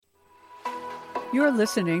You're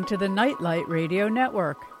listening to the Nightlight Radio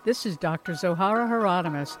Network. This is Dr. Zohara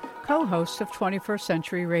Hieronimus, co-host of 21st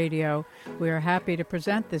Century Radio. We are happy to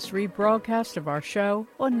present this rebroadcast of our show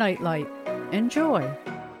on Nightlight. Enjoy.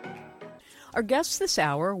 Our guest this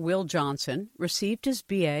hour, Will Johnson, received his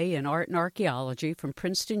B.A. in Art and Archaeology from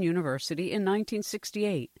Princeton University in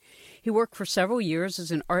 1968. He worked for several years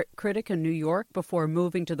as an art critic in New York before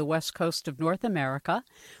moving to the west coast of North America,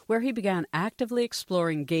 where he began actively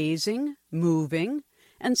exploring gazing, moving,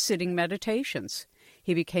 and sitting meditations.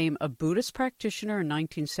 He became a Buddhist practitioner in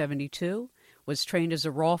 1972, was trained as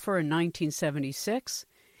a Rolfer in 1976,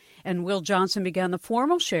 and Will Johnson began the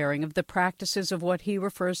formal sharing of the practices of what he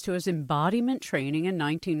refers to as embodiment training in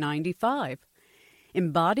 1995.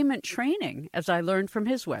 Embodiment training, as I learned from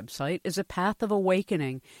his website, is a path of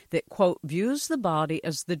awakening that, quote, views the body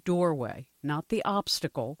as the doorway, not the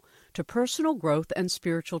obstacle, to personal growth and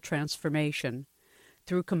spiritual transformation.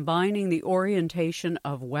 Through combining the orientation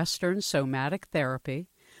of Western somatic therapy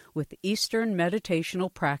with Eastern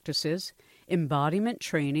meditational practices, embodiment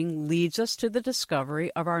training leads us to the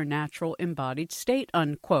discovery of our natural embodied state,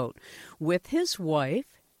 unquote. With his wife,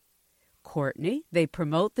 Courtney, they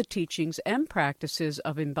promote the teachings and practices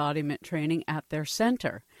of embodiment training at their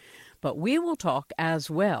center. But we will talk as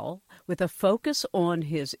well with a focus on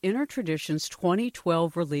his Inner Traditions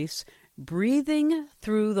 2012 release, Breathing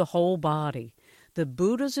Through the Whole Body, the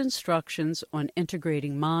Buddha's instructions on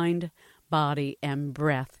integrating mind, body, and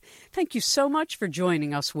breath. Thank you so much for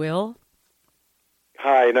joining us, Will.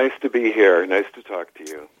 Hi, nice to be here. Nice to talk to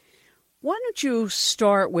you. Why don't you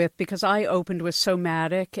start with, because I opened with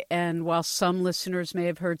somatic, and while some listeners may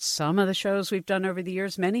have heard some of the shows we've done over the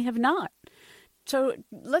years, many have not. So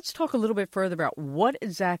let's talk a little bit further about what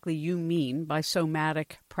exactly you mean by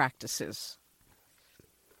somatic practices.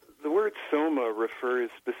 The word soma refers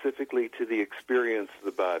specifically to the experience of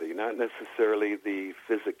the body, not necessarily the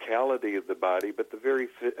physicality of the body, but the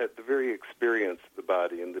very experience of the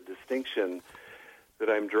body. And the distinction that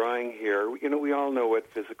I'm drawing here, we all know what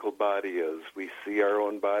physical body is. We see our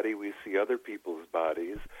own body, we see other people's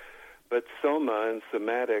bodies. But soma and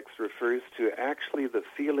somatics refers to actually the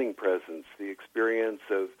feeling presence, the experience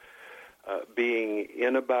of being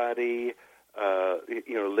in a body,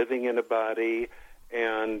 living in a body,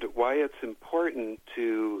 and why it's important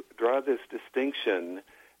to draw this distinction,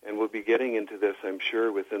 and we'll be getting into this, I'm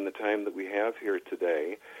sure, within the time that we have here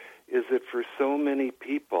today, is that for so many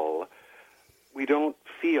people, we don't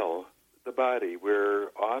feel the body.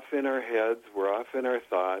 We're off in our heads, we're off in our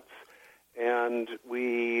thoughts, and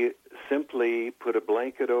we simply put a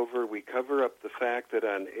blanket over, we cover up the fact that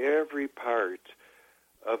on every part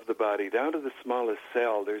of the body, down to the smallest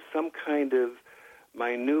cell, there's some kind of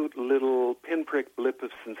minute little pinprick blip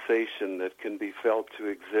of sensation that can be felt to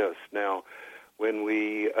exist. Now, when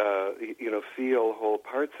we, feel whole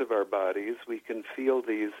parts of our bodies, we can feel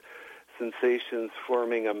these sensations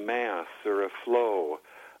forming a mass or a flow.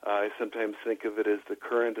 I sometimes think of it as the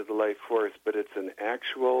current of the life force, but it's an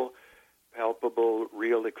actual, palpable,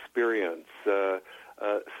 real experience.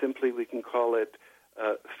 Simply, we can call it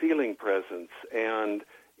feeling presence. And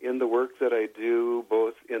in the work that I do,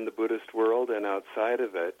 both in the Buddhist world and outside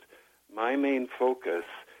of it, my main focus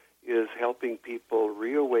is helping people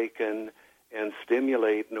reawaken and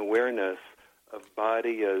stimulate an awareness of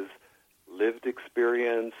body as lived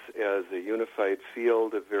experience, as a unified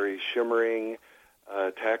field of very shimmering,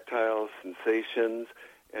 tactile sensations.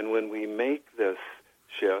 And when we make this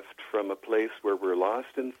shift from a place where we're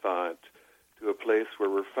lost in thought to a place where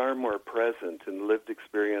we're far more present in lived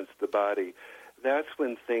experience of the body, that's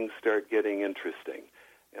when things start getting interesting.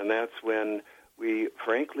 And that's when we,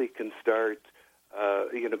 frankly, can start,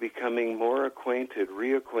 becoming more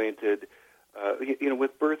reacquainted,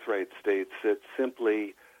 with birthright states that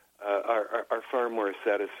simply are far more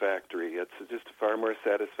satisfactory. It's just a far more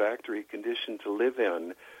satisfactory condition to live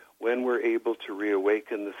in when we're able to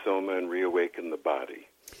reawaken the soma and reawaken the body.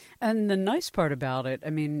 And the nice part about it,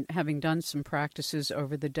 having done some practices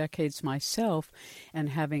over the decades myself and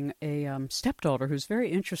having a stepdaughter who's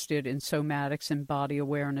very interested in somatics and body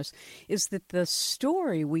awareness, is that the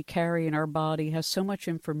story we carry in our body has so much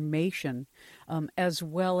information as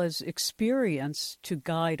well as experience to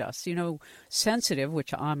guide us. Sensitive,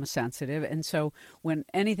 which I'm a sensitive, and so when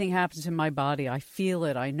anything happens in my body, I feel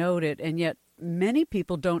it, I note it, and yet many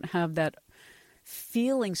people don't have that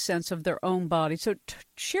feeling sense of their own body. So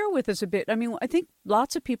share with us a bit. I think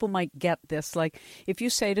lots of people might get this. Like if you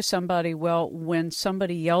say to somebody, well, when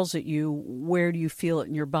somebody yells at you, where do you feel it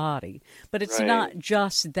in your body? But it's not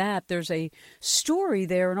just that. There's a story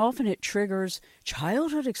there, and often it triggers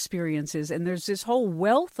childhood experiences. And there's this whole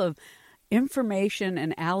wealth of information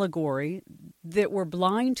and allegory that we're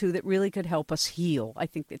blind to that really could help us heal. I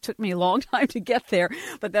think it took me a long time to get there,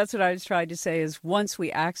 but that's what I was trying to say is once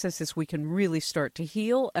we access this, we can really start to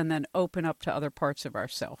heal and then open up to other parts of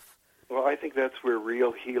ourselves. Well, I think that's where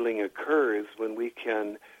real healing occurs, when we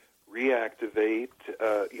can reactivate,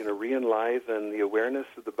 re-enliven the awareness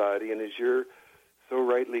of the body. And as you're so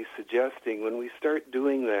rightly suggesting, when we start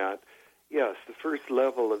doing that, yes, the first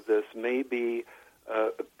level of this may be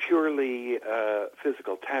purely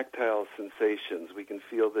physical, tactile sensations. We can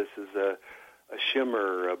feel this as a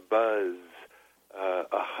shimmer, a buzz, a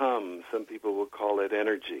hum. Some people will call it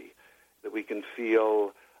energy, that we can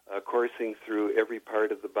feel coursing through every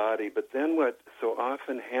part of the body. But then what so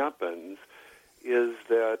often happens is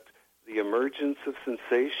that the emergence of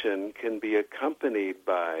sensation can be accompanied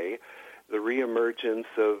by the reemergence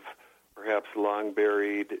of perhaps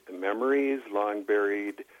long-buried memories,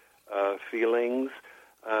 long-buried feelings.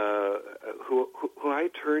 Who I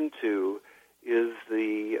turn to is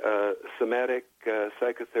the somatic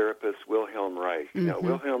psychotherapist Wilhelm Reich. Mm-hmm. Now,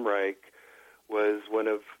 Wilhelm Reich was one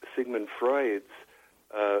of Sigmund Freud's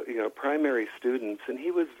primary students, and he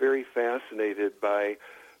was very fascinated by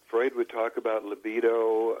Freud would talk about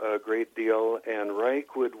libido a great deal, and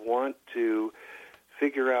Reich would want to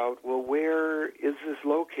figure out, well, where is this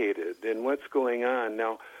located and what's going on?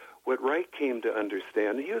 Now, what Reich came to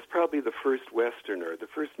understand, he was probably the first Westerner, the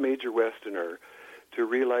first major Westerner to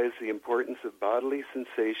realize the importance of bodily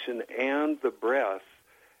sensation and the breath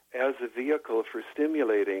as a vehicle for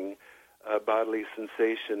stimulating bodily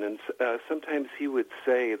sensation. And sometimes he would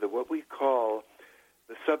say that what we call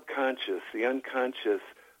the subconscious, the unconscious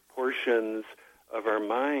portions of our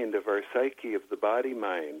mind, of our psyche, of the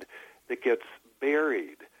body-mind, that gets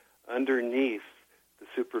buried underneath the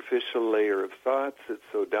superficial layer of thoughts that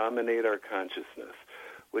so dominate our consciousness.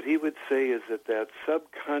 What he would say is that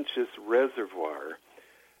subconscious reservoir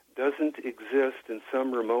doesn't exist in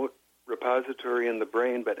some remote repository in the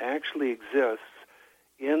brain, but actually exists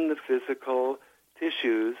in the physical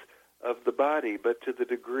tissues of the body. But to the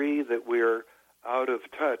degree that we're out of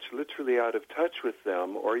touch, literally out of touch with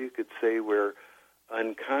them, or you could say we're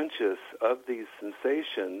unconscious of these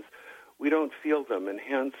sensations, we don't feel them, and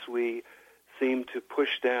hence we seem to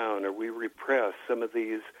push down or we repress some of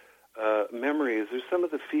these memories or some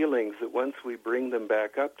of the feelings that once we bring them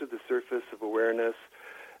back up to the surface of awareness,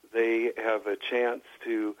 they have a chance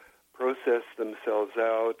to process themselves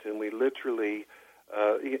out, and we literally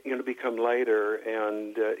become lighter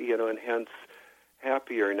and hence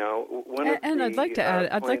happier. Now, I'd like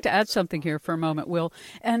to add something here for a moment, Will,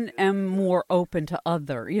 and am more open to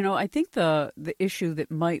other. I think the issue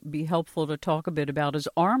that might be helpful to talk a bit about is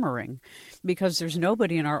armoring, because there's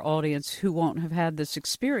nobody in our audience who won't have had this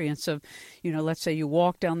experience of, let's say you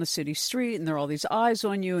walk down the city street and there are all these eyes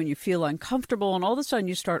on you and you feel uncomfortable, and all of a sudden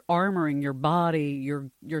you start armoring your body,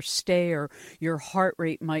 your stare, your heart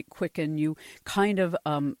rate might quicken, you kind of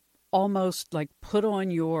almost like put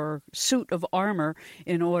on your suit of armor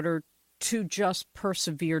in order to just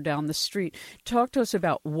persevere down the street. Talk to us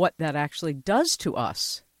about what that actually does to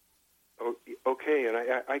us. Oh, okay, and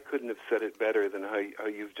I couldn't have said it better than how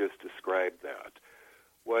you've just described that.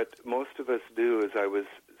 What most of us do, as I was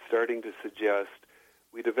starting to suggest,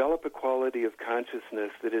 we develop a quality of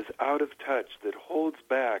consciousness that is out of touch, that holds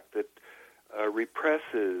back, that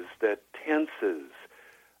represses, that tenses,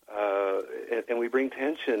 and we bring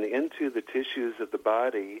tension into the tissues of the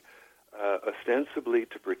body, ostensibly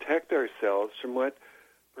to protect ourselves from what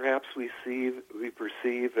perhaps we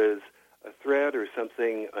perceive as a threat or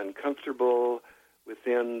something uncomfortable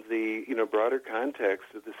within the broader context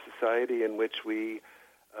of the society in which we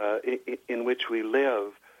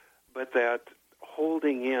live. But that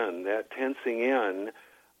holding in, that tensing in,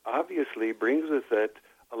 obviously brings with it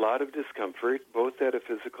a lot of discomfort, both at a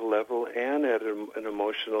physical level and at an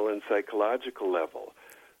emotional and psychological level.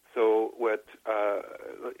 So what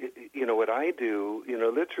I do,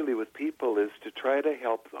 literally with people, is to try to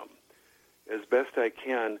help them as best I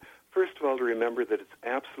can. First of all, to remember that it's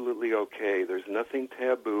absolutely okay. There's nothing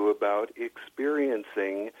taboo about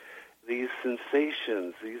experiencing these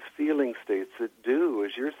sensations, these feeling states that do,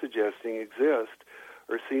 as you're suggesting, exist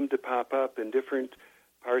or seem to pop up in different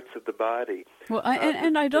parts of the body. Well,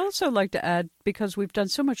 and I'd also like to add, because we've done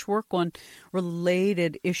so much work on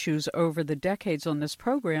related issues over the decades on this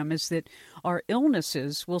program, is that our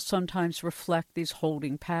illnesses will sometimes reflect these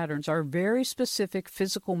holding patterns. Our very specific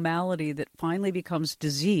physical malady that finally becomes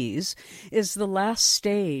disease is the last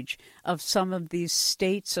stage of some of these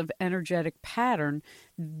states of energetic pattern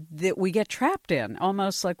that we get trapped in,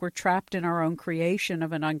 almost like we're trapped in our own creation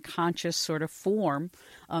of an unconscious sort of form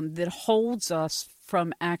that holds us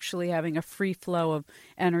from actually having a free flow of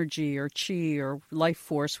energy or chi or life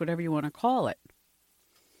force, whatever you want to call it.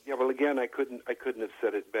 Yeah, well, again, I couldn't have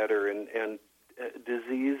said it better. And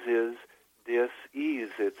disease is dis-ease.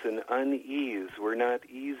 It's an unease. We're not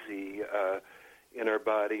easy in our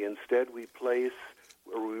body. Instead, we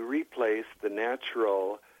replace the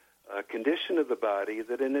natural condition of the body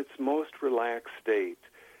that in its most relaxed state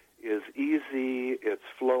is easy, it's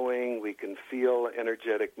flowing, we can feel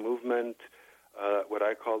energetic movement, what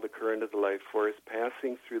I call the current of the life force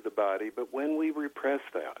passing through the body. But when we repress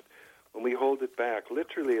that, when we hold it back,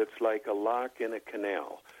 literally it's like a lock in a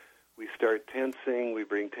canal. We start tensing, we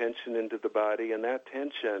bring tension into the body, and that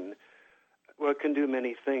tension, well, it can do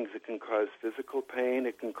many things. It can cause physical pain,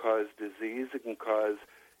 it can cause disease, it can cause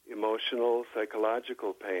emotional,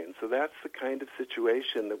 psychological pain. So that's the kind of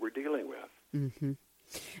situation that we're dealing with. Mm-hmm.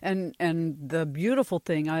 And the beautiful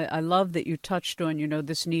thing, I love that you touched on,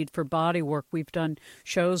 this need for body work. We've done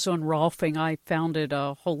shows on Rolfing. I founded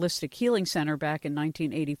a holistic healing center back in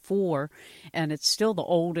 1984, and it's still the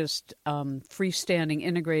oldest freestanding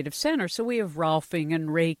integrative center. So we have Rolfing and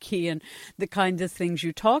Reiki and the kinds of things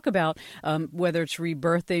you talk about, whether it's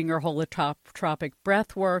rebirthing or holotropic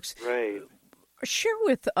breath works. Right. Share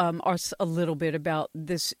with us a little bit about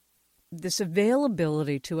this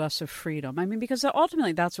availability to us of freedom. I mean, because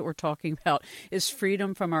ultimately that's what we're talking about, is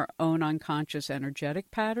freedom from our own unconscious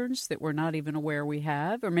energetic patterns that we're not even aware we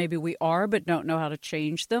have, or maybe we are but don't know how to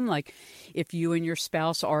change them. Like if you and your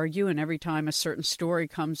spouse argue and every time a certain story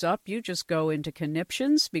comes up, you just go into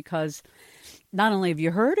conniptions because not only have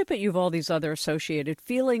you heard it, but you have all these other associated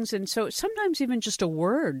feelings. And so sometimes even just a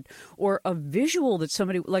word or a visual that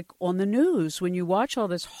somebody, like on the news, when you watch all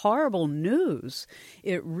this horrible news,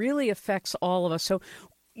 it really affects all of us. So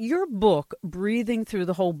your book, Breathing Through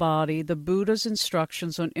the Whole Body, the Buddha's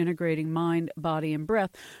Instructions on Integrating Mind, Body, and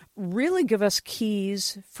Breath, really give us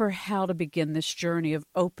keys for how to begin this journey of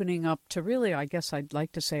opening up to really, I guess I'd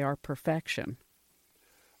like to say, our perfection.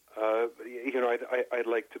 I'd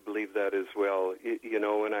like to believe that as well.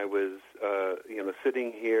 When I was,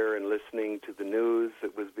 sitting here and listening to the news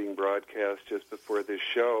that was being broadcast just before this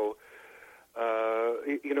show,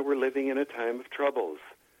 we're living in a time of troubles.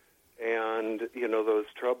 And, those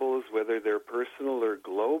troubles, whether they're personal or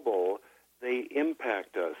global, they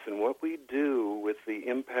impact us. And what we do with the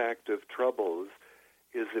impact of troubles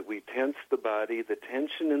is that we tense the body. The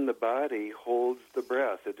tension in the body holds the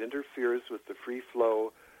breath. It interferes with the free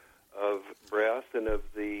flow of breath and of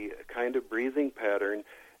the kind of breathing pattern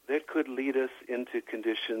that could lead us into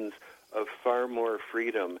conditions of far more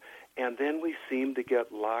freedom. And then we seem to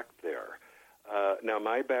get locked there. Now,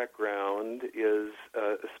 my background is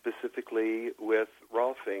specifically with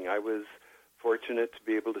Rolfing. I was fortunate to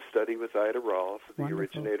be able to study with Ida Rolf, the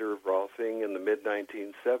originator of Rolfing in the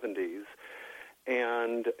mid-1970s.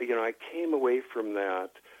 And, I came away from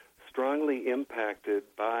that strongly impacted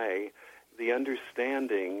by the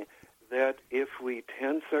understanding that if we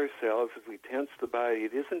tense ourselves, if we tense the body,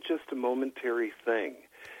 it isn't just a momentary thing.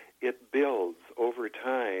 It builds over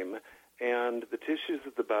time, and the tissues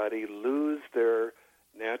of the body lose their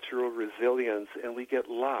natural resilience, and we get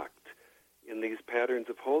locked in these patterns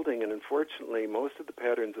of holding. And unfortunately, most of the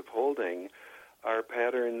patterns of holding are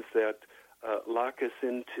patterns that lock us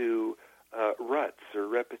into ruts or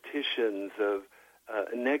repetitions of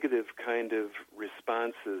negative kind of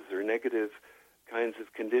responses or negative kinds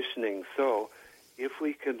of conditioning. So if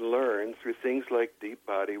we can learn through things like deep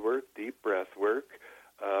body work, deep breath work,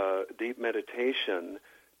 deep meditation,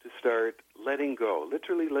 to start letting go,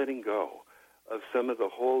 literally letting go of some of the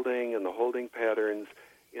holding and the holding patterns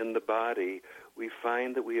in the body, we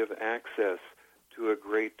find that we have access to a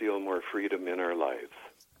great deal more freedom in our lives.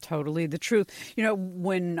 Totally the truth.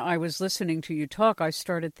 When I was listening to you talk, I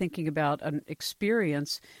started thinking about an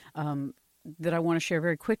experience that I want to share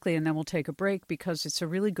very quickly, and then we'll take a break, because it's a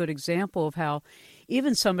really good example of how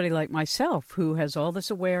even somebody like myself, who has all this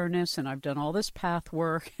awareness, and I've done all this path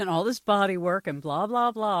work and all this body work and blah, blah,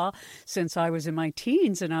 blah, since I was in my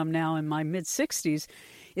teens and I'm now in my mid-60s,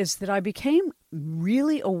 is that I became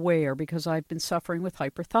really aware, because I've been suffering with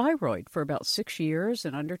hyperthyroid for about 6 years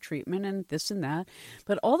and under treatment and this and that.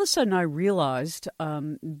 But all of a sudden I realized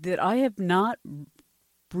that I have not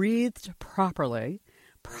breathed properly,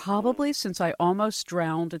 probably since I almost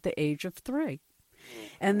drowned at the age of 3.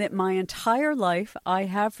 And that my entire life, I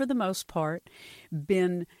have, for the most part,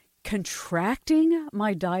 been contracting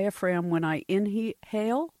my diaphragm when I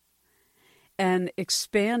inhale and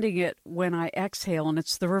expanding it when I exhale, and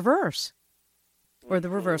it's the reverse. Or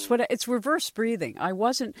the reverse. It's reverse breathing. I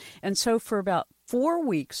wasn't, and so for about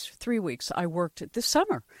 3 weeks, I worked this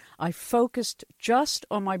summer. I focused just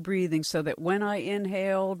on my breathing so that when I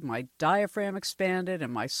inhaled, my diaphragm expanded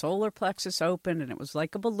and my solar plexus opened, and it was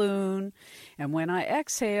like a balloon. And when I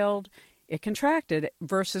exhaled, it contracted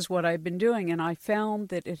versus what I've been doing. And I found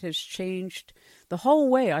that it has changed the whole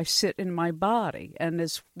way I sit in my body. And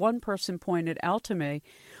as one person pointed out to me,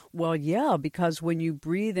 well, yeah, because when you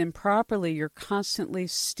breathe improperly, you're constantly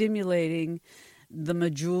stimulating the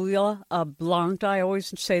medulla oblongata. I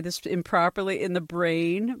always say this improperly, in the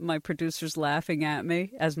brain. My producer's laughing at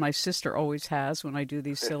me, as my sister always has when I do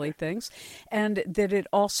these silly things. And that it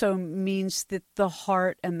also means that the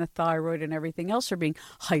heart and the thyroid and everything else are being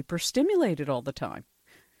hyperstimulated all the time.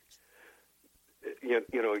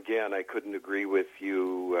 Again, I couldn't agree with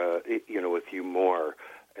you, with you more.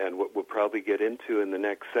 And what we'll probably get into in the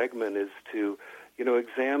next segment is to,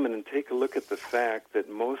 examine and take a look at the fact that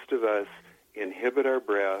most of us inhibit our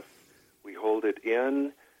breath, we hold it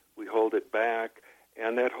in, we hold it back,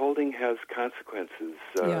 and that holding has consequences,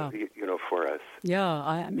 for us. Yeah,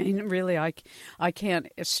 I mean, really, I can't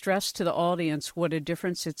stress to the audience what a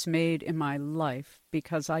difference it's made in my life,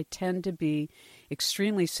 because I tend to be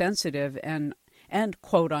extremely sensitive and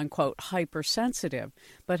quote-unquote hypersensitive,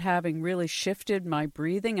 but having really shifted my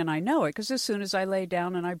breathing, and I know it because as soon as I lay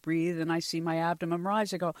down and I breathe and I see my abdomen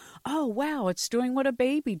rise, I go, oh, wow, it's doing what a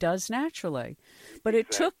baby does naturally. But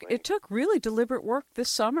Exactly. it took really deliberate work this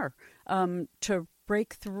summer to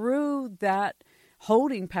break through that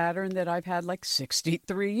holding pattern that I've had like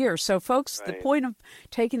 63 years. So, folks, The point of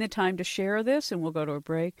taking the time to share this, and we'll go to a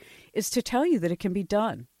break, is to tell you that it can be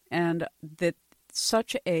done, and that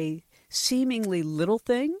such a seemingly little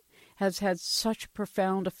thing has had such a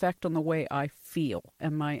profound effect on the way I feel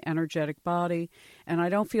and my energetic body. And I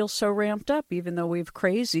don't feel so ramped up, even though we have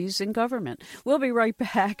crazies in government. We'll be right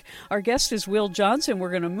back. Our guest is Will Johnson. We're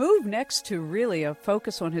going to move next to really a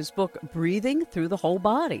focus on his book, Breathing Through the Whole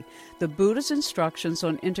Body, the Buddha's Instructions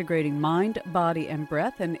on Integrating Mind, Body, and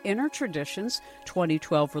Breath, and Inner Traditions,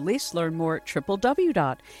 2012 release. Learn more at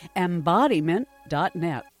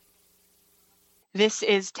www.embodiment.net. This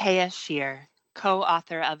is Taya Shear,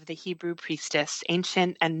 co-author of The Hebrew Priestess,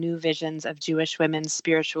 Ancient and New Visions of Jewish Women's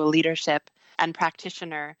Spiritual Leadership, and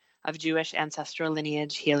practitioner of Jewish ancestral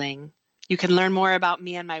lineage healing. You can learn more about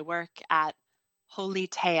me and my work at Holy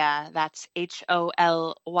Taya, that's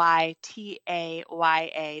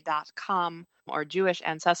HOLYTAYA.com, or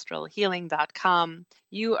JewishAncestralHealing.com.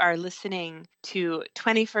 You are listening to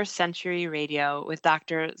 21st Century Radio with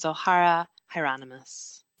Dr. Zohara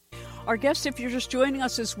Hieronimus. Our guest, if you're just joining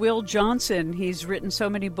us, is Will Johnson. He's written so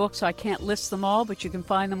many books, I can't list them all, but you can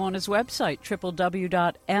find them on his website,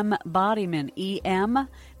 www.embodiment,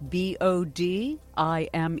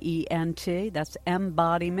 EMBODIMENT. That's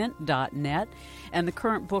embodiment.net. And the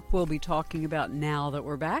current book we'll be talking about now that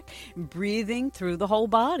we're back, Breathing Through the Whole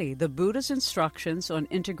Body, the Buddha's Instructions on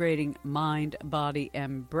Integrating Mind, Body,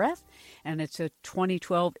 and Breath. And it's a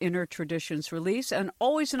 2012 Inner Traditions release, and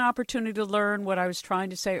always an opportunity to learn what I was trying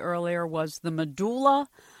to say earlier was the medulla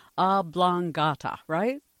oblongata,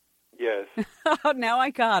 right? Yes. Now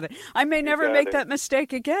I got it. I may never make that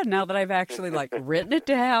mistake again now that I've actually written it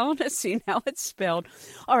down, seen how it's spelled.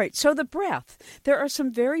 All right, so the breath. There are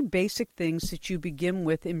some very basic things that you begin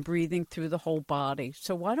with in breathing through the whole body.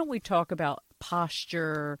 So why don't we talk about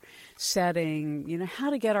posture, setting, how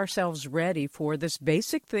to get ourselves ready for this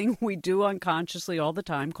basic thing we do unconsciously all the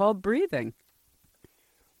time called breathing?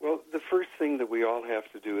 Well, the first thing that we all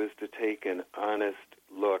have to do is to take an honest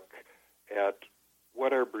look at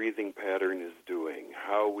what our breathing pattern is doing,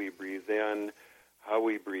 how we breathe in, how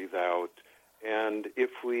we breathe out. And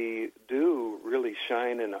if we do really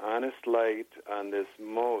shine an honest light on this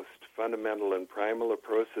most fundamental and primal of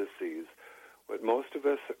processes, what most of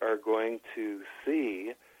us are going to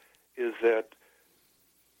see is that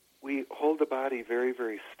we hold the body very,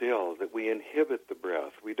 very still, that we inhibit the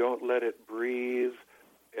breath. We don't let it breathe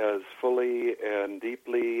as fully and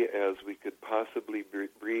deeply as we could possibly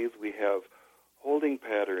breathe. We have holding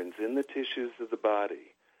patterns in the tissues of the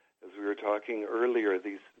body. As we were talking earlier,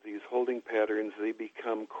 these holding patterns, they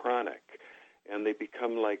become chronic, and they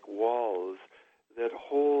become like walls that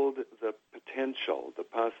hold the potential, the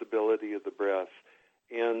possibility of the breath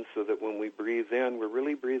in, so that when we breathe in, we're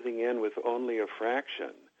really breathing in with only a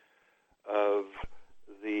fraction of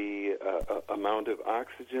the amount of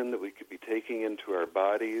oxygen that we could be taking into our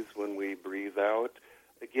bodies when we breathe out.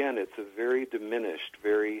 Again, it's a very diminished,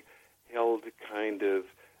 very held kind of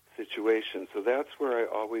situation. So that's where I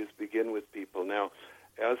always begin with people. Now,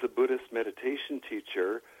 as a Buddhist meditation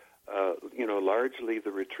teacher, largely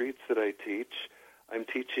the retreats that I teach, I'm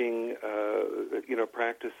teaching,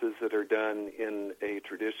 practices that are done in a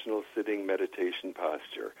traditional sitting meditation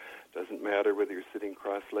posture. Doesn't matter whether you're sitting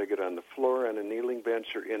cross-legged on the floor, on a kneeling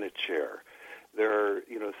bench, or in a chair. There are,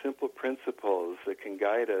 simple principles that can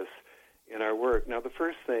guide us in our work. Now, the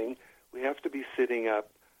first thing, we have to be sitting up,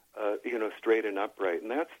 straight and upright. And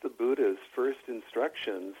that's the Buddha's first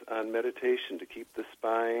instructions on meditation, to keep the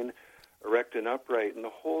spine erect and upright. And the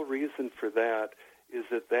whole reason for that is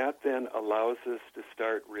that then allows us to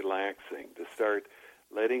start relaxing, to start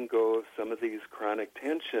letting go of some of these chronic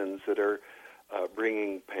tensions that are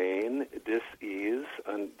bringing pain, dis-ease,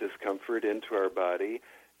 and discomfort into our body,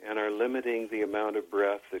 and are limiting the amount of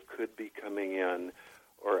breath that could be coming in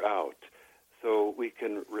or out. So we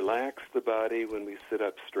can relax the body when we sit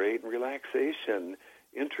up straight. And relaxation,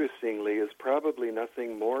 interestingly, is probably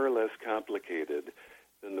nothing more or less complicated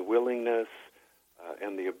than the willingness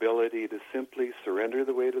and the ability to simply surrender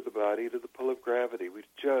the weight of the body to the pull of gravity. We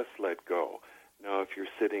just let go. Now, if you're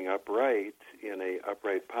sitting upright in an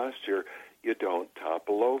upright posture, you don't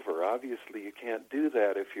topple over. Obviously, you can't do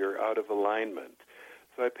that if you're out of alignment.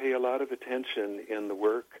 So I pay a lot of attention in the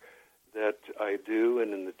work that I do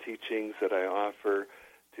and in the teachings that I offer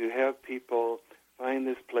to have people find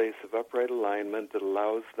this place of upright alignment that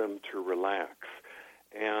allows them to relax.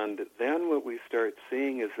 And then what we start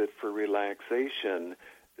seeing is that for relaxation,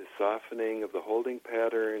 the softening of the holding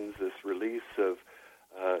patterns, this release of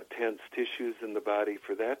tense tissues in the body,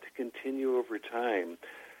 for that to continue over time,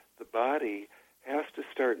 the body has to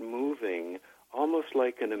start moving almost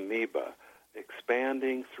like an amoeba,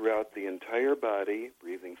 expanding throughout the entire body,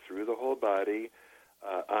 breathing through the whole body,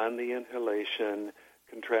 on the inhalation,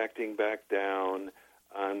 contracting back down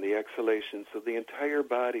on the exhalation, so the entire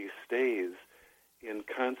body stays in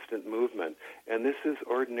constant movement. And this is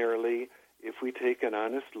ordinarily, if we take an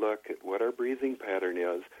honest look at what our breathing pattern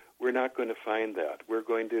is, we're not going to find that. We're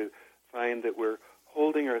going to find that we're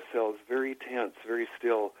holding ourselves very tense, very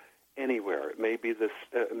still anywhere. It may be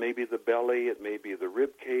the belly, it may be the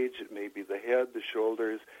rib cage, it may be the head, the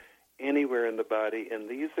shoulders, anywhere in the body. And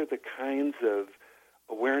these are the kinds of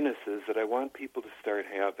awarenesses that I want people to start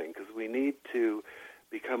having, because we need to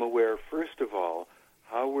become aware, first of all,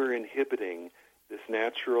 how we're inhibiting this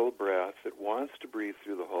natural breath that wants to breathe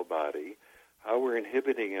through the whole body, how we're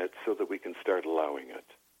inhibiting it so that we can start allowing it.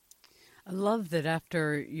 I love that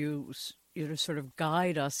after you sort of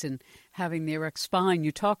guide us in having the erect spine,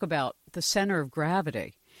 you talk about the center of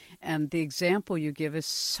gravity. And the example you give is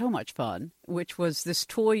so much fun, which was this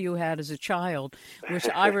toy you had as a child, which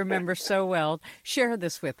I remember so well. Share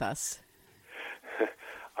this with us.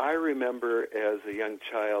 I remember as a young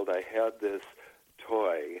child, I had this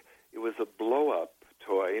toy. It was a blow-up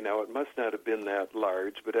toy. Now, it must not have been that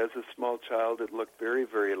large, but as a small child, it looked very,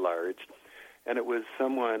 very large. And it was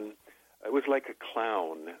like a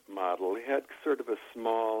clown model. It had sort of a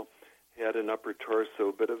small head and upper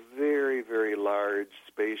torso, but a very, very large,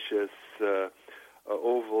 spacious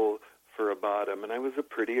oval for a bottom. And I was a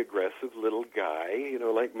pretty aggressive little guy,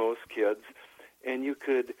 like most kids. And you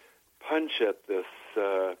could punch at this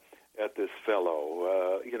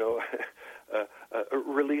fellow,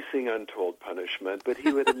 releasing untold punishment, but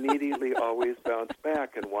he would immediately always bounce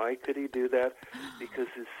back. And why could he do that? Because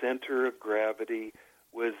his center of gravity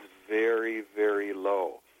was very, very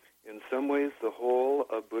low. In some ways, the whole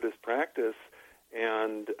of Buddhist practice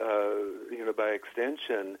and, by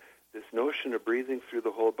extension, this notion of breathing through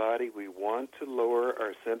the whole body, we want to lower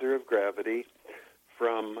our center of gravity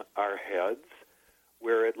from our heads,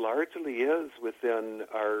 where it largely is within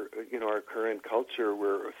our current culture.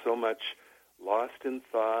 We're so much lost in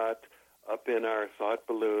thought, up in our thought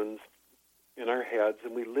balloons, in our heads,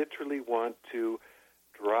 and we literally want to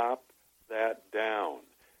drop that down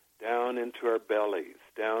into our bellies,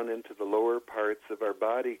 down into the lower parts of our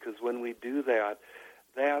body, because when we do that,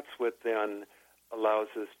 that's what then allows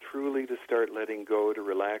us truly to start letting go, to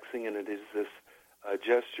relaxing, and it is this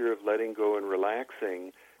gesture of letting go and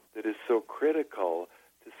relaxing that is so critical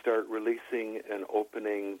to start releasing and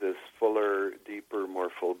opening this fuller, deeper, more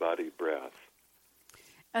full-bodied breath.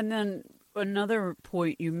 And then another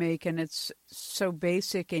point you make, and it's so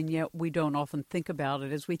basic and yet we don't often think about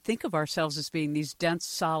it, is we think of ourselves as being these dense,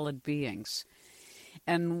 solid beings.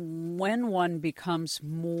 And when one becomes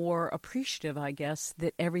more appreciative, I guess,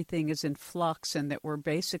 that everything is in flux and that we're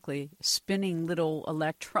basically spinning little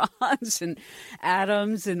electrons and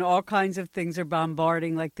atoms and all kinds of things are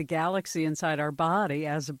bombarding like the galaxy inside our body,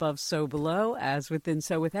 as above, so below, as within,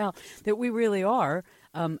 so without, that we really are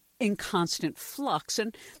in constant flux.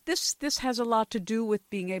 And this has a lot to do with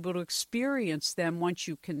being able to experience them once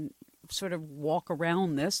you can sort of walk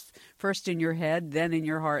around this, first in your head, then in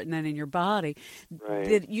your heart, and then in your body, Right.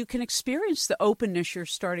 that you can experience the openness you're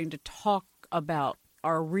starting to talk about,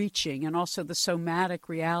 our reaching, and also the somatic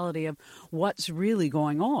reality of what's really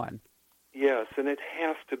going on. Yes, and it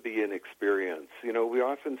has to be an experience. You know, we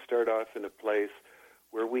often start off in a place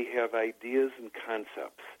where we have ideas and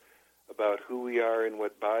concepts about who we are and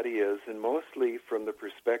what body is, and mostly from the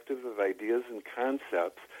perspective of ideas and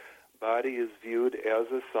concepts, body is viewed as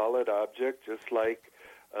a solid object, just like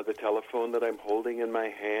the telephone that I'm holding in my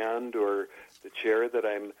hand or the chair that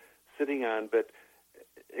I'm sitting on. But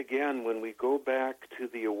again, when we go back to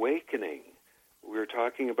the awakening, we were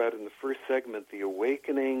talking about in the first segment, the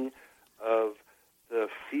awakening of the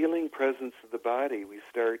feeling presence of the body, we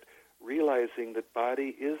start realizing that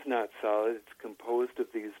body is not solid. It's composed of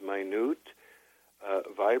these minute,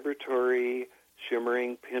 vibratory,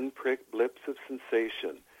 shimmering, pinprick blips of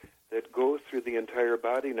sensation that go through the entire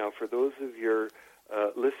body. Now, for those of your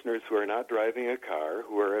listeners who are not driving a car,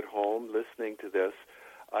 who are at home listening to this,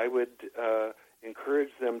 I would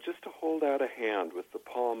encourage them just to hold out a hand with the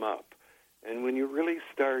palm up. And when you really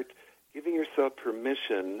start giving yourself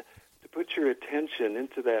permission to put your attention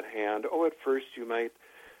into that hand, at first you might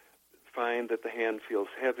find that the hand feels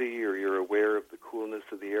heavy or you're aware of the coolness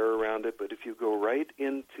of the air around it, but if you go right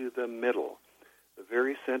into the middle, the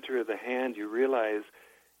very center of the hand, you realize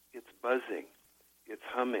it's buzzing, it's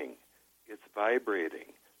humming, it's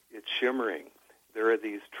vibrating, it's shimmering. There are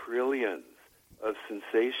these trillions of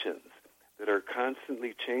sensations that are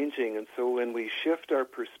constantly changing, and so when we shift our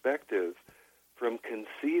perspective from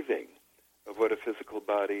conceiving of what a physical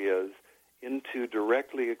body is into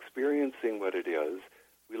directly experiencing what it is,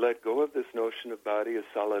 we let go of this notion of body as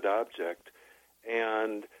solid object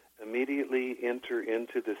and immediately enter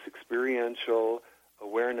into this experiential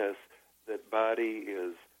awareness that body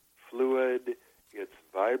is fluid, it's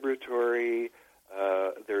vibratory,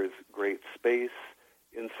 there's great space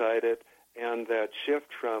inside it, and that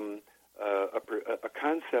shift from a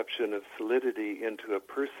conception of solidity into a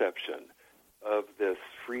perception of this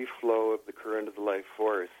free flow of the current of the life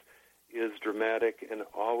force is dramatic and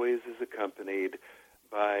always is accompanied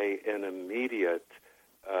by an immediate,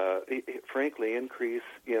 frankly, increase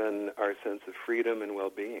in our sense of freedom and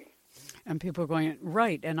well-being. And people are going,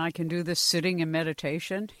 right, and I can do this sitting in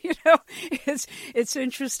meditation. It's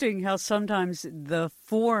interesting how sometimes the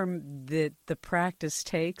form that the practice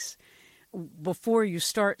takes before you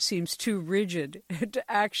start seems too rigid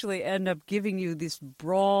to actually end up giving you this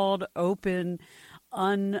broad, open,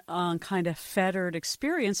 kind of fettered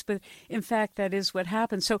experience. But in fact, that is what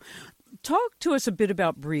happens. So talk to us a bit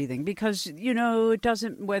about breathing, because, it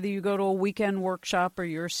doesn't, whether you go to a weekend workshop or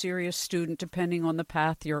you're a serious student, depending on the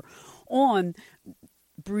path you're on,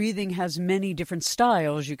 breathing has many different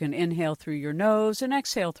styles. You can inhale through your nose and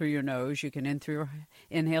exhale through your nose. You can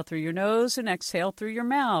inhale through your nose and exhale through your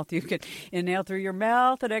mouth. You can inhale through your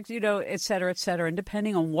mouth and et cetera, et cetera. And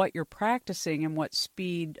depending on what you're practicing and what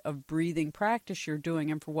speed of breathing practice you're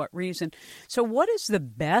doing and for what reason. So what is the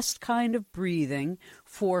best kind of breathing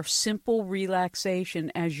for simple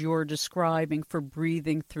relaxation as you're describing for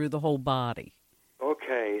breathing through the whole body?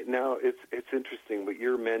 Okay. Now, it's interesting what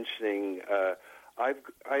you're mentioning.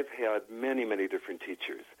 I've had many, many different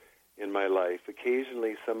teachers in my life.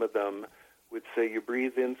 Occasionally, some of them would say you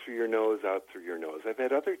breathe in through your nose, out through your nose. I've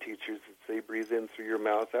had other teachers that say breathe in through your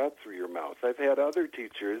mouth, out through your mouth. I've had other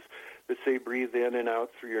teachers that say breathe in and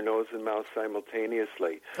out through your nose and mouth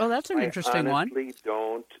simultaneously. Oh, that's an interesting one. I honestly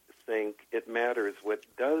don't think it matters. What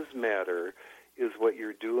does matter is what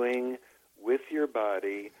you're doing with your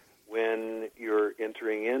body when you're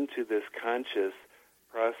entering into this conscious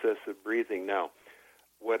process of breathing. Now,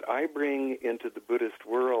 what I bring into the Buddhist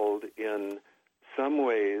world in some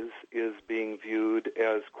ways is being viewed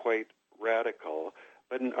as quite radical,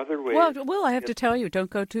 but in other ways... Well, I have to tell you,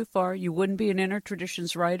 don't go too far. You wouldn't be an inner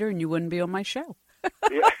traditions writer, and you wouldn't be on my show.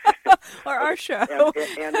 Yeah. Or our show.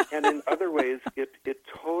 And in other ways, it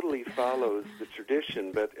totally follows the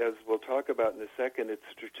tradition, but as we'll talk about in a second, it's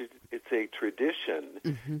a tradition.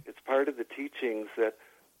 Mm-hmm. It's part of the teachings that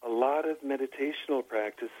a lot of meditational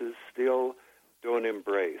practices still don't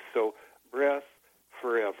embrace. So breath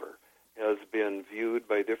forever has been viewed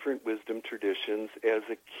by different wisdom traditions as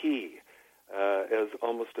a key, as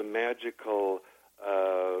almost a magical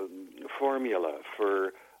formula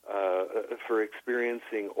for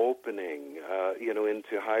experiencing opening,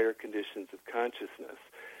 into higher conditions of consciousness.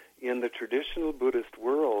 In the traditional Buddhist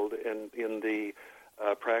world and in the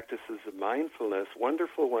practices of mindfulness,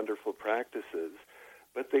 wonderful, wonderful practices,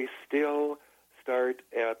 but they still start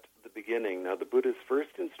at the beginning. Now, the Buddha's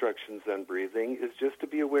first instructions on breathing is just to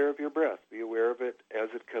be aware of your breath. Be aware of it as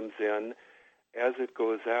it comes in, as it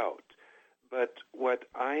goes out. But what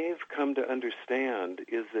I've come to understand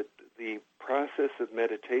is that the process of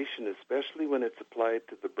meditation, especially when it's applied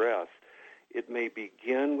to the breath, it may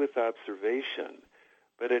begin with observation,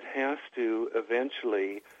 but it has to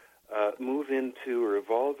eventually move into or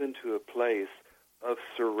evolve into a place of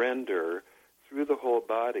surrender through the whole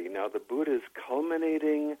body. Now, the Buddha's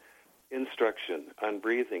culminating instruction on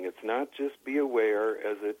breathing, it's not just be aware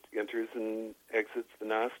as it enters and exits the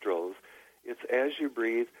nostrils. It's as you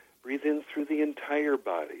breathe, breathe in through the entire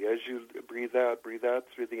body. As you breathe out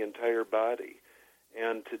through the entire body.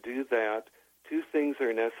 And to do that, two things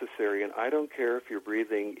are necessary, and I don't care if you're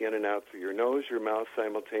breathing in and out through your nose, your mouth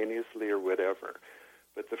simultaneously, or whatever.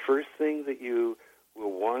 But the first thing that you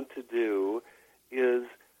will want to do is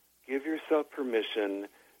give yourself permission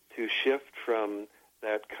to shift from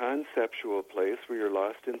that conceptual place where you're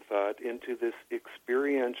lost in thought into this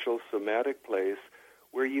experiential somatic place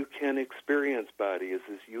where you can experience body as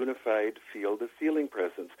this unified field of feeling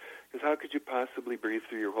presence. Because how could you possibly breathe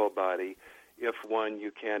through your whole body if, one,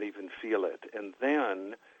 you can't even feel it? And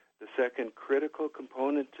then the second critical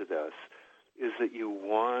component to this is that you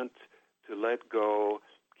want to let go,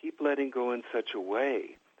 keep letting go in such a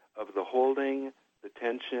way of the holding, the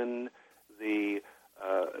tension, the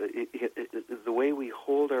way we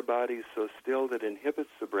hold our bodies so still that inhibits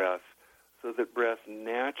the breath, so that breath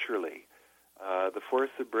naturally, the force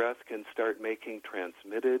of breath can start making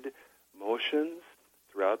transmitted motions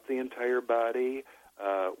throughout the entire body,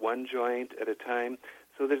 one joint at a time,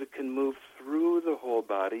 so that it can move through the whole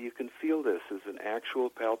body. You can feel this as an actual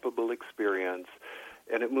palpable experience,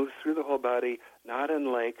 and it moves through the whole body, not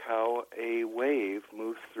unlike how a wave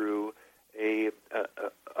moves through a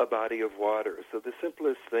body of water. So the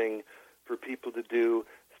simplest thing for people to do,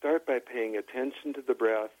 start by paying attention to the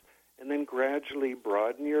breath, and then gradually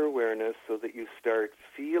broaden your awareness so that you start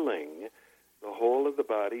feeling the whole of the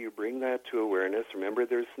body. You bring that to awareness. Remember,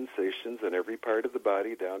 there's sensations in every part of the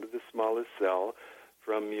body, down to the smallest cell,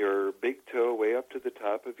 from your big toe way up to the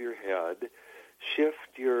top of your head.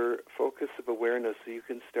 Shift your focus of awareness so you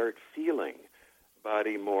can start feeling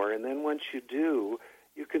body more. And then once you do,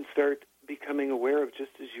 you can start becoming aware of,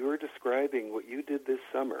 just as you were describing what you did this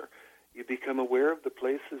summer. You become aware of the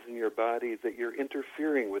places in your body that you're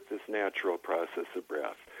interfering with this natural process of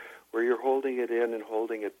breath, where you're holding it in and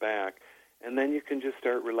holding it back. And then you can just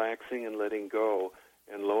start relaxing and letting go.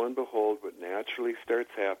 And lo and behold, what naturally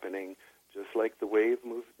starts happening, just like the wave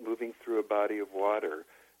moving through a body of water,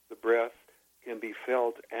 the breath can be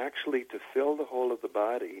felt actually to fill the whole of the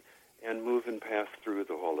body and move and pass through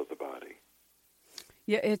the whole of the body.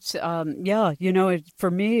 Yeah, it's,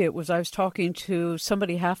 for me, it was, I was talking to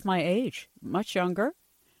somebody half my age, much younger.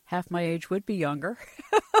 Half my age would be younger.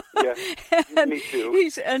 Yeah, me too.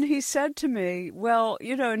 He said to me, well,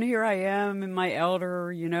 and here I am in my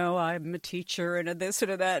elder, I'm a teacher and a this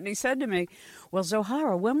and a that. And he said to me, well,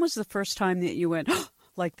 Zohara, when was the first time that you went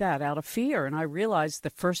like that out of fear? And I realized the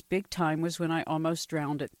first big time was when I almost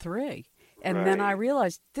drowned at 3. And then I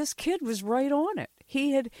realized this kid was right on it.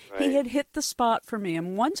 He had hit the spot for me.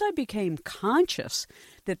 And once I became conscious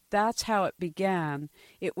that that's how it began,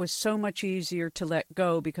 it was so much easier to let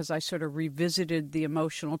go, because I sort of revisited the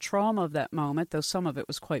emotional trauma of that moment, though some of it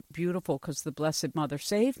was quite beautiful because the Blessed Mother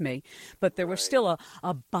saved me. But there was still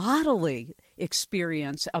a bodily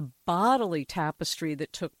experience, a bodily tapestry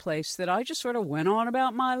that took place that I just sort of went on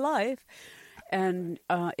about my life. And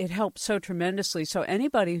it helped so tremendously. So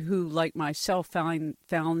anybody who, like myself,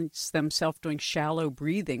 finds themselves doing shallow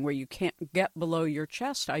breathing where you can't get below your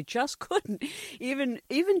chest, I just couldn't. Even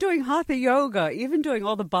doing hatha yoga, even doing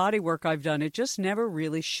all the body work I've done, it just never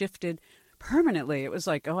really shifted permanently. It was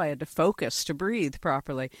like, I had to focus to breathe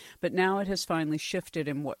properly. But now it has finally shifted,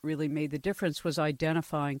 and what really made the difference was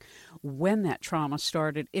identifying when that trauma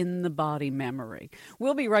started in the body memory.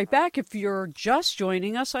 We'll be right back. If you're just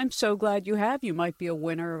joining us, I'm so glad you have. You might be a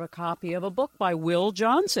winner of a copy of a book by Will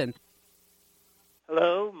Johnson.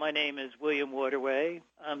 Hello, my name is William Waterway.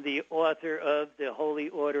 I'm the author of The Holy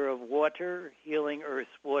Order of Water, Healing Earth's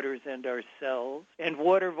Waters and Ourselves, and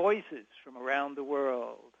Water Voices from Around the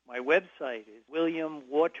World. My website is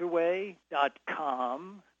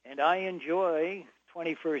williamwaterway.com, and I enjoy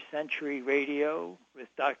 21st Century Radio with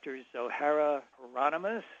Dr. Zohara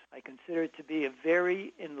Hieronimus. I consider it to be a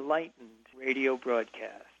very enlightened radio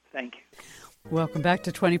broadcast. Thank you. Welcome back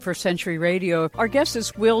to 21st Century Radio. Our guest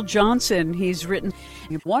is Will Johnson. He's written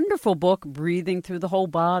a wonderful book, Breathing Through the Whole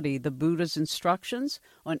Body, the Buddha's Instructions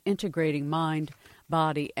on Integrating Mind,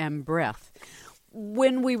 Body, and Breath.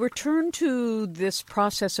 when we return to this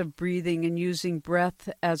process of breathing and using breath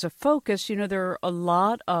as a focus, there are a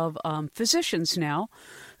lot of physicians now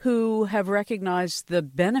who have recognized the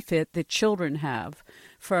benefit that children have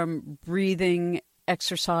from breathing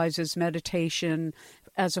exercises, meditation,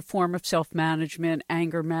 as a form of self-management,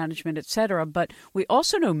 anger management, etc. But we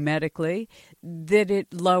also know medically that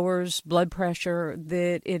it lowers blood pressure,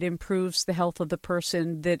 that it improves the health of the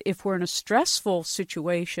person, that if we're in a stressful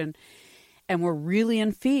situation and we're really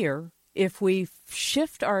in fear, if we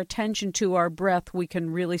shift our attention to our breath, we can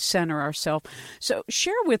really center ourselves. So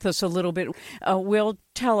share with us a little bit. Will,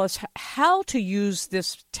 tell us how to use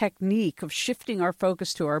this technique of shifting our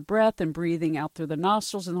focus to our breath and breathing out through the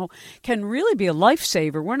nostrils and the whole can really be a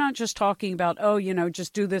lifesaver. We're not just talking about,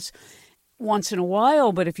 just do this once in a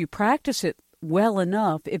while, but if you practice it well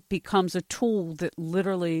enough, it becomes a tool that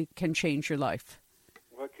literally can change your life.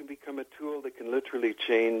 Well, it can become a tool that can literally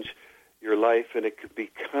change your life, and it could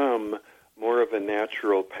become more of a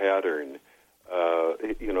natural pattern,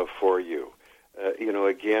 for you.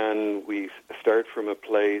 Again, we start from a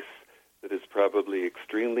place that is probably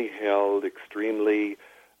extremely held, extremely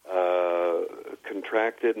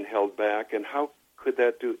contracted and held back, and how could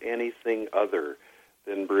that do anything other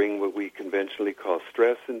than bring what we conventionally call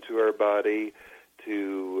stress into our body,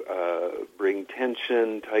 to bring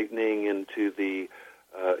tension, tightening into the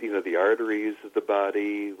arteries of the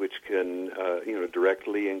body, which can,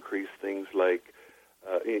 directly increase things like,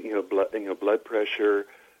 blood pressure.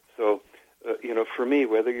 So, for me,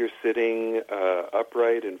 whether you're sitting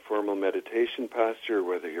upright in formal meditation posture,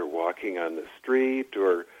 whether you're walking on the street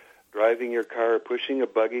or driving your car, or pushing a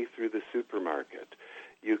buggy through the supermarket,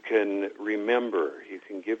 you can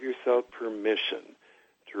give yourself permission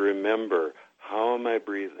to remember, how am I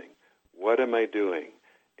breathing? What am I doing?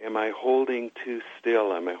 Am I holding too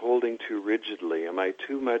still? Am I holding too rigidly? Am I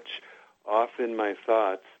too much off in my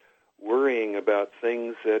thoughts, worrying about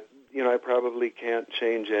things that, I probably can't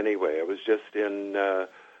change anyway? I was just in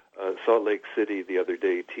Salt Lake City the other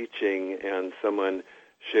day teaching, and someone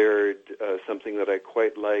shared something that I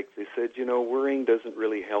quite liked. They said, worrying doesn't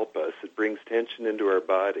really help us. It brings tension into our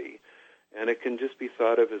body, and it can just be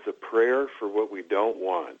thought of as a prayer for what we don't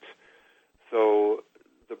want. So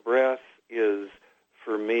the breath is,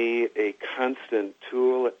 for me, a constant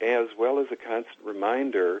tool as well as a constant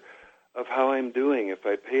reminder of how I'm doing. If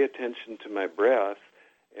I pay attention to my breath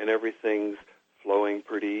and everything's flowing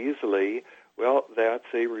pretty easily, well, that's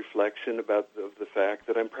a reflection of the fact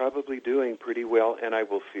that I'm probably doing pretty well, and I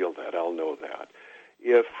will feel that. I'll know that.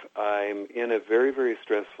 If I'm in a very, very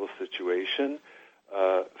stressful situation,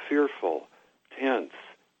 fearful, tense,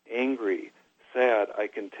 angry, sad, I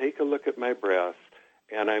can take a look at my breath,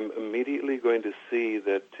 and I'm immediately going to see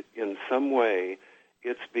that in some way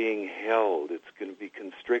it's being held. It's going to be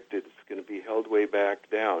constricted. It's going to be held way back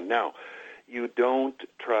down. Now, you don't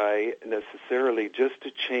try necessarily just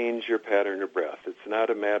to change your pattern of breath. It's not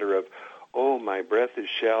a matter of, my breath is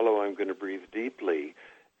shallow, I'm going to breathe deeply.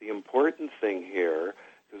 The important thing here,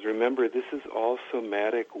 because remember, this is all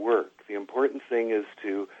somatic work. The important thing is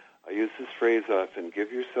I use this phrase often,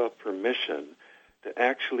 give yourself permission to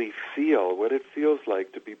actually feel what it feels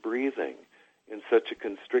like to be breathing in such a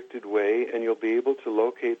constricted way, and you'll be able to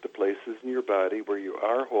locate the places in your body where you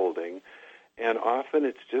are holding. And often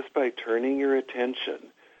it's just by turning your attention,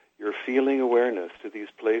 your feeling awareness to these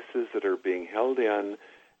places that are being held in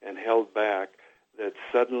and held back, that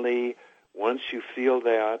suddenly, once you feel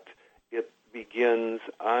that, it begins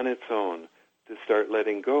on its own to start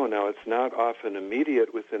letting go. Now, it's not often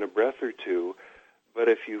immediate within a breath or two, but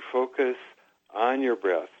if you focus on your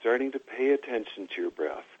breath, starting to pay attention to your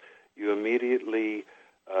breath, you immediately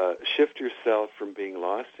shift yourself from being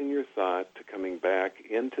lost in your thought to coming back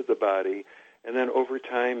into the body. And then over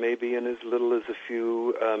time, maybe in as little as a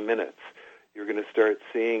few minutes, you're going to start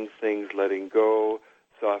seeing things letting go,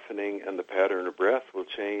 softening, and the pattern of breath will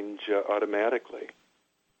change automatically.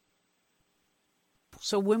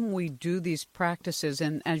 So when we do these practices,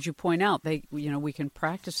 and as you point out, we can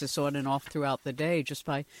practice this on and off throughout the day just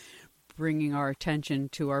by bringing our attention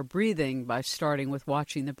to our breathing, by starting with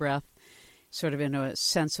watching the breath, sort of in a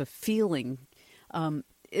sense of feeling,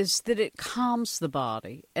 is that it calms the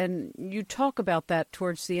body. And you talk about that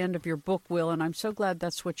towards the end of your book, Will, and I'm so glad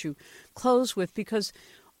that's what you close with, because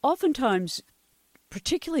oftentimes,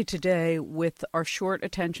 particularly today with our short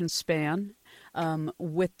attention span,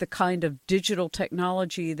 with the kind of digital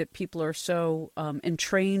technology that people are so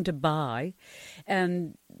entrained to buy,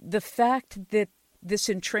 and the fact that this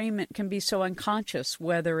entrainment can be so unconscious,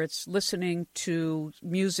 whether it's listening to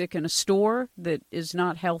music in a store that is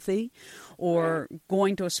not healthy, or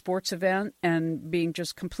going to a sports event and being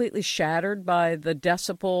just completely shattered by the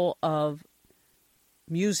decibel of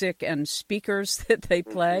music and speakers that they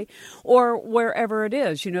play, or wherever it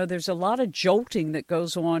is. There's a lot of jolting that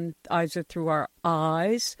goes on either through our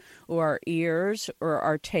eyes or our ears or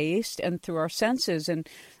our taste and through our senses. And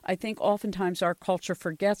I think oftentimes our culture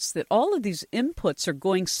forgets that all of these inputs are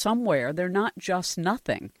going somewhere. They're not just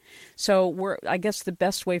nothing. So I guess the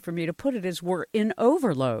best way for me to put it is we're in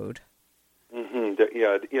overload.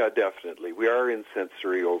 Yeah, definitely. We are in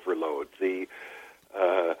sensory overload.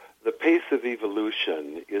 The pace of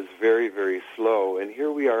evolution is very, very slow, and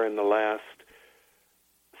here we are in the last,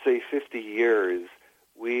 say, 50 years,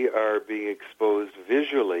 we are being exposed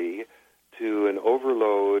visually to an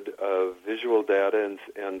overload of visual data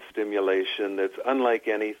and stimulation that's unlike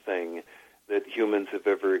anything that humans have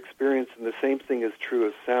ever experienced. And the same thing is true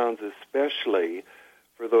of sounds, especially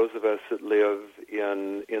for those of us that live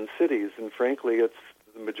in cities. And frankly, it's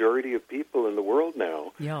the majority of people in the world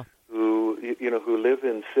now. Yeah. Who live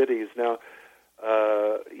in cities. Now,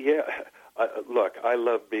 look, I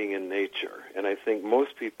love being in nature, and I think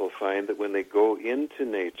most people find that when they go into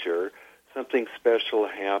nature, something special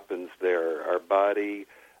happens there. Our body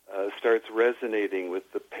starts resonating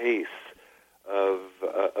with the pace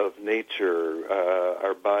of nature.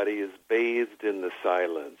 Our body is bathed in the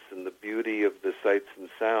silence and the beauty of the sights and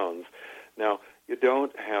sounds. Now, you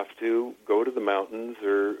don't have to go to the mountains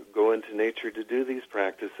or go into nature to do these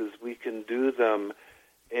practices. We can do them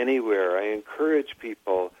anywhere. I encourage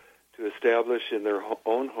people to establish in their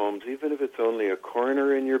own homes, even if it's only a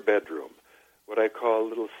corner in your bedroom, what I call a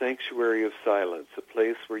little sanctuary of silence, a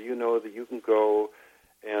place where you know that you can go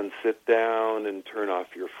and sit down and turn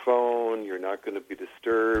off your phone. You're not going to be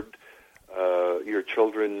disturbed. Your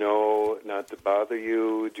children know not to bother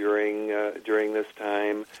you during this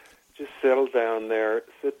time. Just settle down there,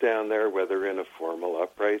 sit down there, whether in a formal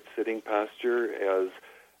upright sitting posture as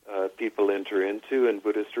people enter into in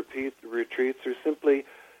Buddhist retreats, or simply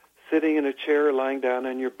sitting in a chair or lying down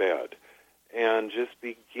on your bed, and just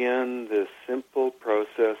begin this simple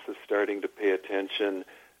process of starting to pay attention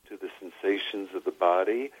to the sensations of the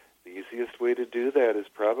body. The easiest way to do that is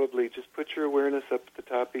probably just put your awareness up at the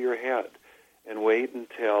top of your head and wait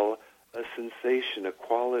until a sensation, a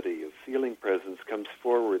quality of feeling presence comes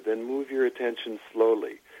forward. Then move your attention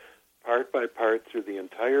slowly, part by part, through the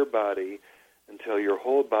entire body until your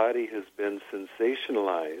whole body has been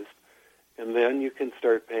sensationalized. And then you can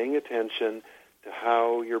start paying attention to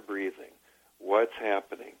how you're breathing, what's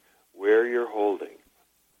happening, where you're holding,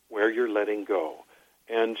 where you're letting go,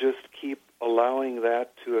 and just keep allowing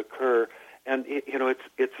that to occur. And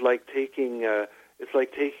it's like taking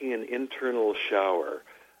an internal shower.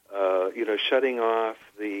 Shutting off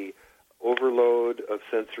the overload of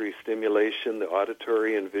sensory stimulation, the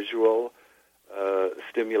auditory and visual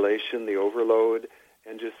stimulation, the overload,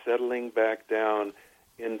 and just settling back down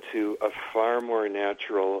into a far more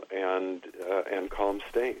natural and calm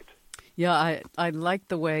state. Yeah, I like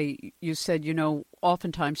the way you said,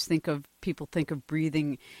 oftentimes people think of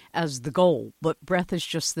breathing as the goal, but breath is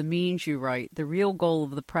just the means, you write. The real goal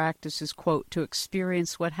of the practice is, quote, to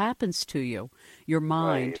experience what happens to you, your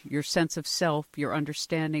mind, right, your sense of self, your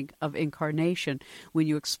understanding of incarnation, when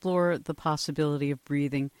you explore the possibility of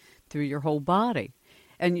breathing through your whole body.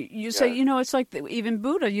 And you say, it's like even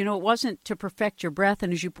Buddha, it wasn't to perfect your breath.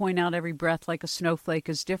 And as you point out, every breath, like a snowflake,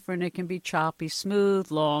 is different. It can be choppy,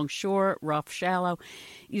 smooth, long, short, rough, shallow.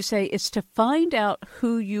 You say it's to find out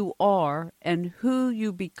who you are and who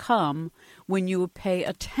you become when you pay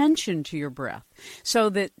attention to your breath.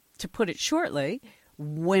 So that, to put it shortly,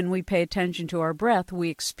 when we pay attention to our breath,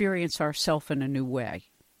 we experience ourselves in a new way.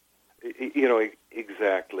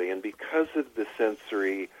 Exactly. And because of the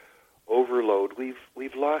sensory overload,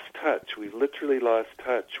 we've lost touch. We've literally lost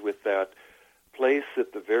touch with that place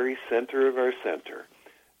at the very center of our center,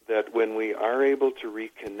 that when we are able to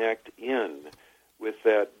reconnect in with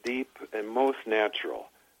that deep and most natural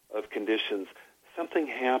of conditions, something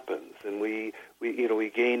happens, and we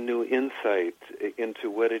gain new insight into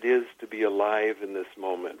what it is to be alive in this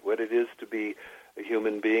moment, what it is to be a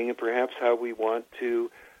human being, and perhaps how we want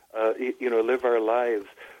to live our lives.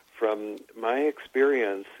 From my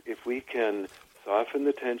experience, if we can soften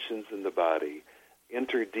the tensions in the body,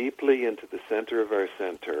 enter deeply into the center of our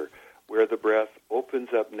center, where the breath opens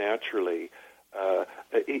up naturally,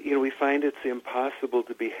 we find it's impossible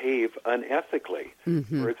to behave unethically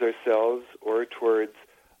towards ourselves or towards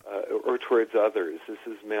towards others. This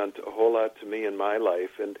has meant a whole lot to me in my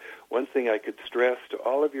life. And one thing I could stress to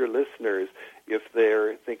all of your listeners, if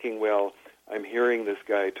they're thinking, well, I'm hearing this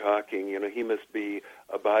guy talking, he must be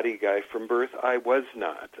a body guy from birth. I was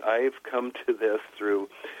not. I've come to this through,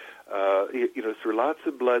 through lots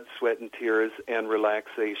of blood, sweat, and tears, and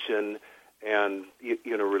relaxation, and,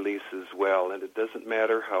 release as well. And it doesn't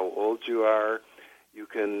matter how old you are. You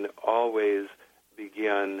can always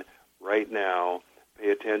begin right now. Pay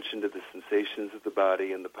attention to the sensations of the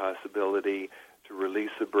body and the possibility to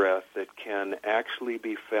release a breath that can actually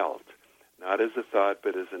be felt. Not as a thought,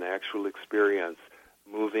 but as an actual experience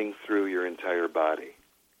moving through your entire body.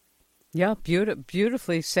 Yeah,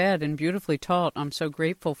 beautifully said and beautifully taught. I'm so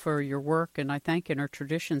grateful for your work, and I thank Inner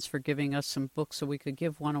Traditions for giving us some books so we could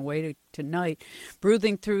give one away tonight.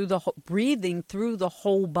 Breathing through the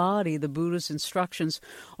whole body, the Buddha's instructions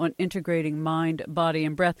on integrating mind, body,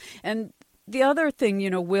 and breath. And the other thing,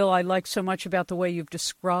 Will, I like so much about the way you've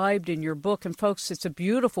described in your book, and folks, it's a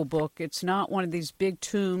beautiful book. It's not one of these big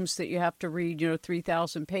tomes that you have to read,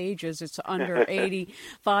 3,000 pages. It's under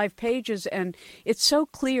 85 pages, and it's so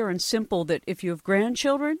clear and simple that if you have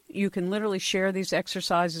grandchildren, you can literally share these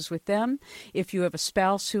exercises with them. If you have a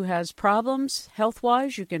spouse who has problems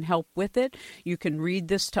health-wise, you can help with it. You can read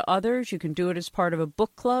this to others. You can do it as part of a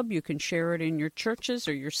book club. You can share it in your churches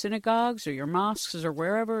or your synagogues or your mosques or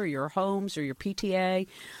wherever, or your homes or your PTA.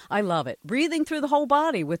 I love it. Breathing Through the Whole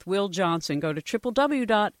Body with Will Johnson. Go to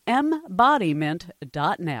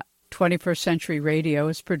www.embodiment.net. 21st Century Radio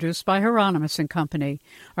is produced by Hieronimus and Company.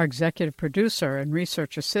 Our executive producer and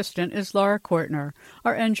research assistant is Laura Kortner.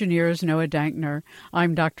 Our engineer is Noah Dankner.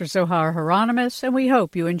 I'm Dr. Zohar Hieronimus, and we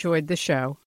hope you enjoyed the show.